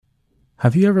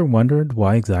Have you ever wondered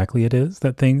why exactly it is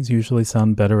that things usually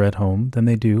sound better at home than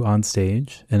they do on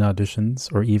stage, in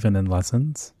auditions, or even in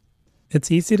lessons? It's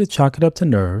easy to chalk it up to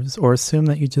nerves or assume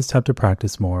that you just have to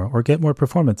practice more or get more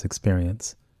performance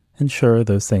experience. And sure,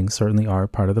 those things certainly are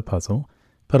part of the puzzle,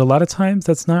 but a lot of times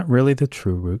that's not really the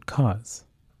true root cause.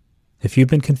 If you've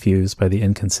been confused by the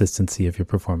inconsistency of your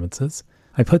performances,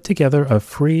 I put together a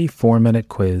free 4-minute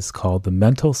quiz called the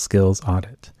Mental Skills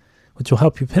Audit, which will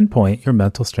help you pinpoint your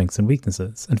mental strengths and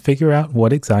weaknesses and figure out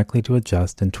what exactly to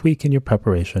adjust and tweak in your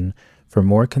preparation for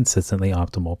more consistently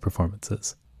optimal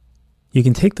performances. You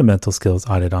can take the Mental Skills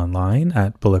Audit online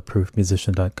at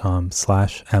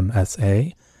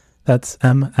bulletproofmusician.com/MSA. That's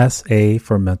MSA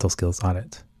for Mental Skills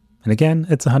Audit. And again,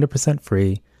 it's 100%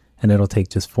 free, and it'll take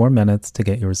just 4 minutes to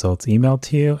get your results emailed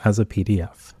to you as a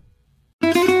PDF.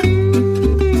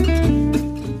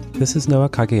 This is Noah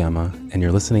Kageyama, and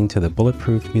you're listening to the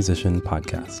Bulletproof Musician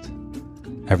podcast.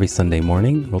 Every Sunday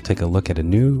morning, we'll take a look at a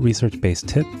new research-based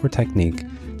tip or technique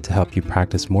to help you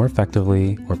practice more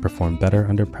effectively or perform better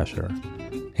under pressure.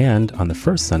 And on the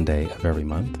first Sunday of every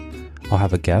month, I'll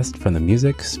have a guest from the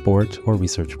music, sport, or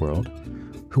research world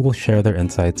who will share their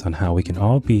insights on how we can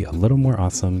all be a little more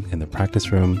awesome in the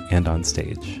practice room and on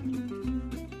stage.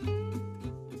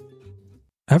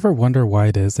 Ever wonder why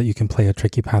it is that you can play a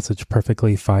tricky passage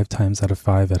perfectly 5 times out of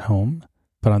 5 at home,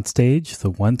 but on stage, the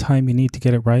one time you need to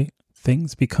get it right,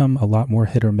 things become a lot more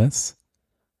hit or miss?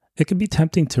 It can be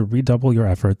tempting to redouble your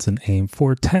efforts and aim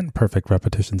for 10 perfect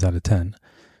repetitions out of 10,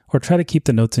 or try to keep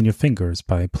the notes in your fingers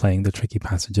by playing the tricky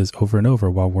passages over and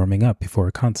over while warming up before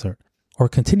a concert, or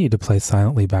continue to play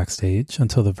silently backstage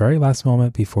until the very last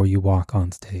moment before you walk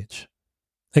on stage.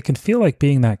 It can feel like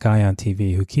being that guy on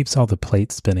TV who keeps all the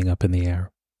plates spinning up in the air,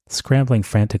 scrambling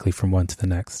frantically from one to the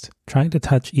next, trying to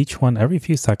touch each one every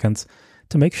few seconds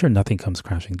to make sure nothing comes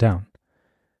crashing down.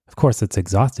 Of course, it's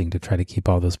exhausting to try to keep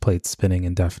all those plates spinning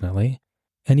indefinitely,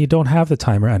 and you don't have the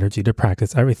time or energy to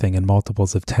practice everything in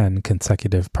multiples of 10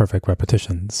 consecutive perfect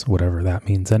repetitions, whatever that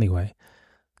means anyway.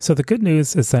 So the good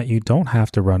news is that you don't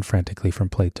have to run frantically from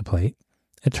plate to plate.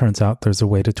 It turns out there's a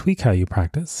way to tweak how you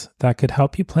practice that could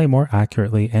help you play more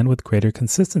accurately and with greater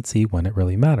consistency when it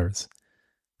really matters.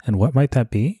 And what might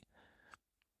that be?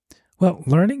 Well,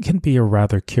 learning can be a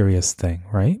rather curious thing,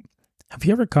 right? Have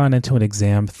you ever gone into an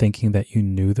exam thinking that you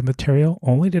knew the material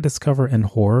only to discover in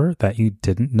horror that you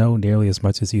didn't know nearly as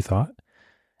much as you thought?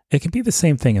 It can be the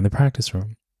same thing in the practice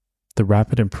room. The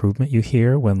rapid improvement you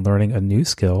hear when learning a new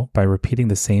skill by repeating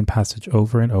the same passage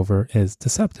over and over is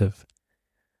deceptive.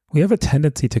 We have a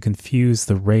tendency to confuse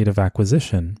the rate of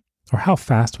acquisition, or how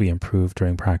fast we improve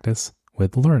during practice,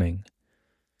 with learning.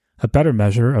 A better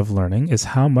measure of learning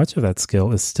is how much of that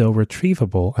skill is still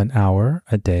retrievable an hour,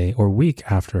 a day, or week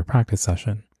after a practice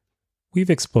session.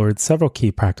 We've explored several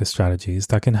key practice strategies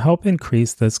that can help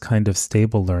increase this kind of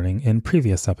stable learning in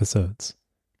previous episodes,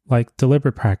 like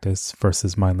deliberate practice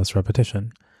versus mindless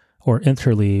repetition, or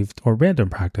interleaved or random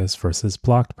practice versus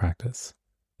blocked practice.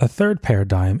 A third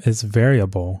paradigm is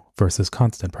variable versus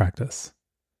constant practice.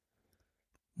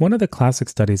 One of the classic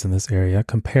studies in this area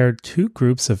compared 2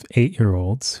 groups of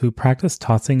 8-year-olds who practiced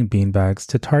tossing beanbags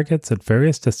to targets at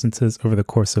various distances over the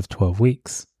course of 12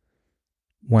 weeks.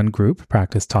 One group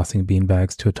practiced tossing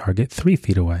beanbags to a target 3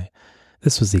 feet away.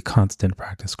 This was the constant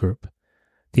practice group.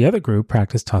 The other group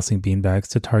practiced tossing beanbags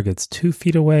to targets 2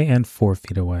 feet away and 4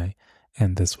 feet away,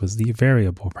 and this was the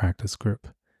variable practice group.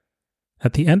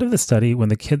 At the end of the study, when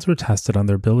the kids were tested on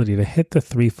their ability to hit the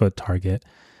 3-foot target,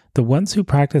 the ones who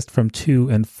practiced from 2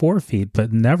 and 4 feet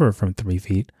but never from 3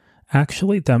 feet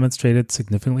actually demonstrated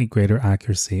significantly greater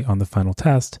accuracy on the final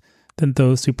test than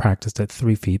those who practiced at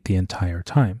 3 feet the entire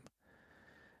time.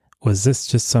 Was this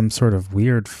just some sort of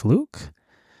weird fluke?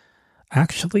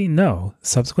 Actually, no.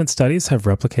 Subsequent studies have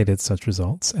replicated such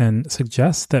results and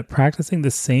suggest that practicing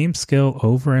the same skill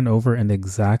over and over in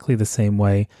exactly the same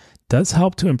way does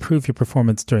help to improve your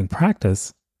performance during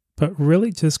practice, but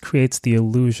really just creates the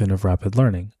illusion of rapid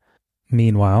learning.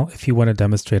 Meanwhile, if you want to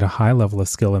demonstrate a high level of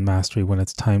skill and mastery when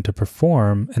it's time to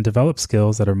perform and develop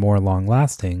skills that are more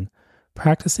long-lasting,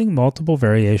 practicing multiple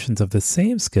variations of the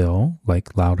same skill,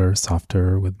 like louder,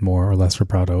 softer, with more or less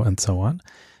vibrato, and so on,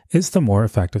 is the more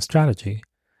effective strategy,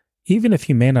 even if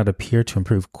you may not appear to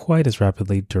improve quite as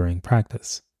rapidly during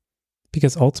practice.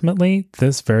 Because ultimately,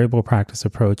 this variable practice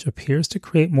approach appears to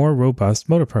create more robust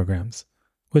motor programs,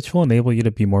 which will enable you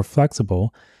to be more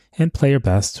flexible and play your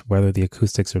best whether the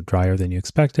acoustics are drier than you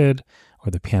expected,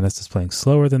 or the pianist is playing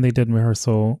slower than they did in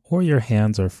rehearsal, or your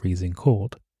hands are freezing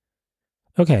cold.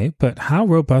 Okay, but how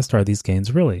robust are these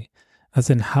gains really? As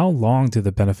in, how long do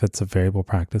the benefits of variable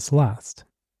practice last?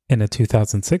 In a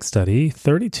 2006 study,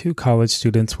 32 college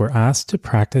students were asked to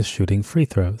practice shooting free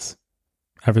throws.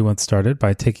 Everyone started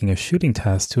by taking a shooting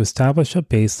test to establish a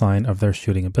baseline of their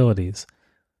shooting abilities.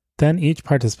 Then each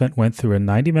participant went through a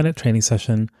 90-minute training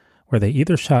session where they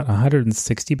either shot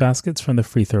 160 baskets from the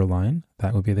free throw line,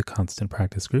 that would be the constant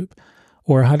practice group,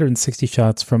 or 160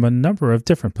 shots from a number of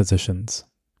different positions,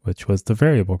 which was the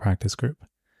variable practice group.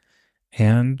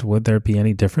 And would there be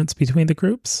any difference between the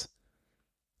groups?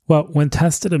 Well, when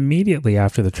tested immediately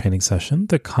after the training session,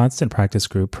 the constant practice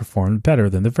group performed better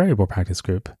than the variable practice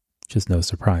group, which is no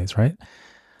surprise, right?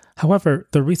 However,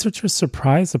 the researchers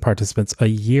surprised the participants a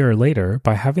year later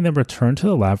by having them return to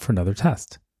the lab for another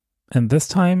test. And this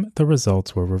time, the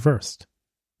results were reversed.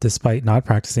 Despite not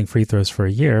practicing free throws for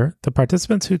a year, the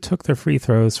participants who took their free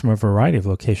throws from a variety of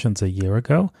locations a year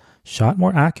ago shot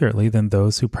more accurately than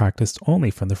those who practiced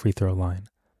only from the free throw line.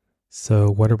 So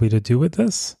what are we to do with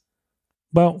this?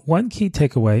 Well, one key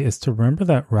takeaway is to remember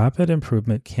that rapid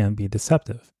improvement can be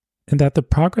deceptive, and that the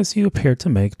progress you appear to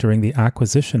make during the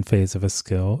acquisition phase of a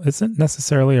skill isn't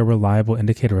necessarily a reliable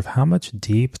indicator of how much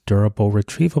deep, durable,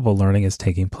 retrievable learning is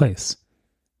taking place.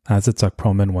 As Itzhak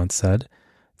Perlman once said,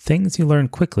 things you learn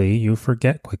quickly, you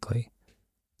forget quickly.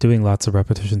 Doing lots of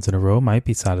repetitions in a row might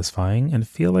be satisfying and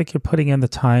feel like you're putting in the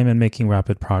time and making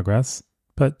rapid progress,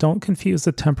 but don't confuse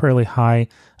the temporarily high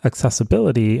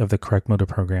accessibility of the correct motor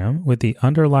program with the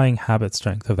underlying habit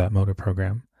strength of that motor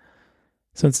program.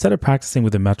 So instead of practicing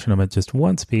with a metronome at just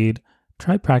one speed,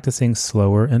 try practicing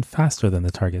slower and faster than the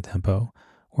target tempo,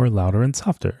 or louder and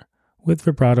softer, with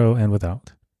vibrato and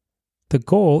without. The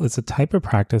goal is a type of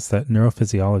practice that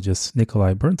neurophysiologist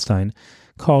Nikolai Bernstein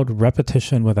called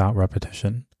repetition without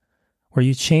repetition, where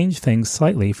you change things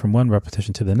slightly from one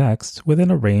repetition to the next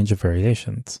within a range of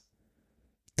variations.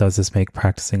 Does this make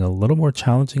practicing a little more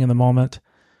challenging in the moment?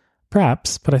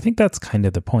 Perhaps, but I think that's kind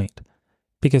of the point,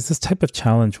 because this type of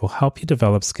challenge will help you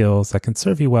develop skills that can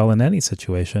serve you well in any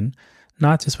situation,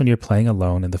 not just when you're playing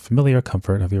alone in the familiar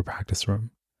comfort of your practice room.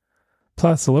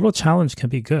 Plus, a little challenge can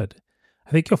be good.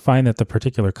 I think you'll find that the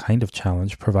particular kind of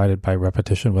challenge provided by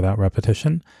repetition without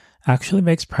repetition actually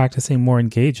makes practicing more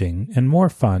engaging and more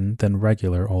fun than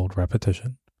regular old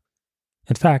repetition.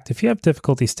 In fact, if you have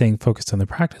difficulty staying focused in the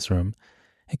practice room,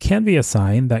 it can be a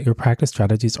sign that your practice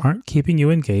strategies aren't keeping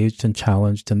you engaged and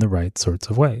challenged in the right sorts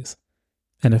of ways.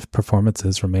 And if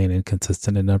performances remain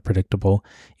inconsistent and unpredictable,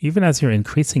 even as you're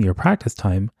increasing your practice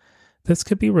time, this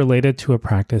could be related to a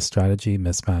practice strategy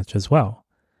mismatch as well.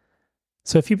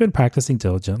 So if you've been practicing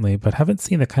diligently but haven't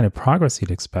seen the kind of progress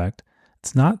you'd expect,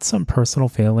 it's not some personal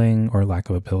failing or lack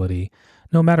of ability,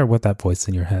 no matter what that voice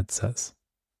in your head says.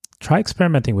 Try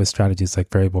experimenting with strategies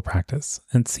like variable practice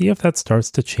and see if that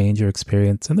starts to change your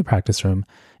experience in the practice room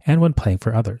and when playing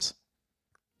for others.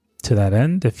 To that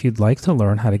end, if you'd like to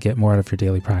learn how to get more out of your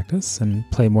daily practice and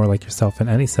play more like yourself in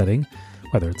any setting,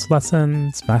 whether it's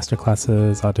lessons,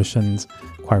 masterclasses, auditions,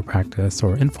 choir practice,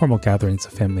 or informal gatherings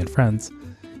of family and friends,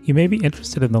 you may be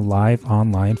interested in the live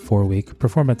online 4-week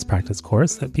performance practice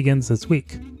course that begins this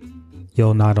week.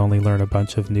 You'll not only learn a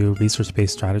bunch of new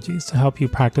research-based strategies to help you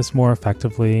practice more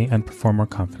effectively and perform more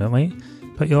confidently,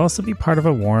 but you'll also be part of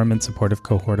a warm and supportive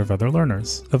cohort of other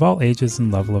learners of all ages and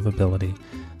level of ability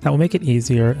that will make it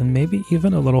easier and maybe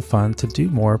even a little fun to do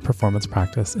more performance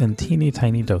practice in teeny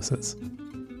tiny doses.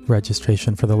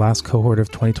 Registration for the last cohort of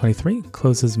 2023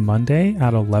 closes Monday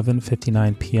at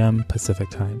 11:59 p.m. Pacific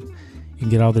Time. You can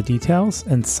get all the details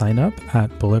and sign up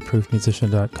at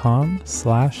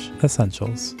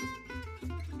bulletproofmusician.com/essentials.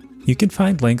 You can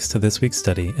find links to this week's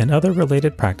study and other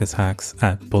related practice hacks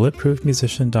at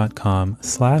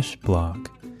bulletproofmusician.com/blog.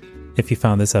 If you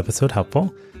found this episode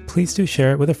helpful, please do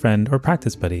share it with a friend or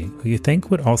practice buddy who you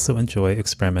think would also enjoy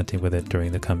experimenting with it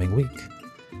during the coming week.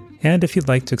 And if you'd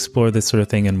like to explore this sort of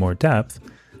thing in more depth,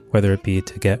 whether it be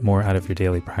to get more out of your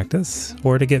daily practice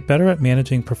or to get better at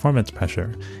managing performance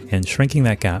pressure and shrinking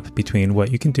that gap between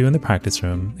what you can do in the practice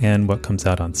room and what comes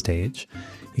out on stage,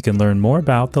 you can learn more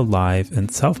about the live and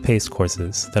self-paced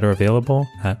courses that are available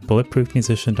at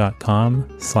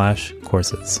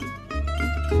bulletproofmusician.com/courses.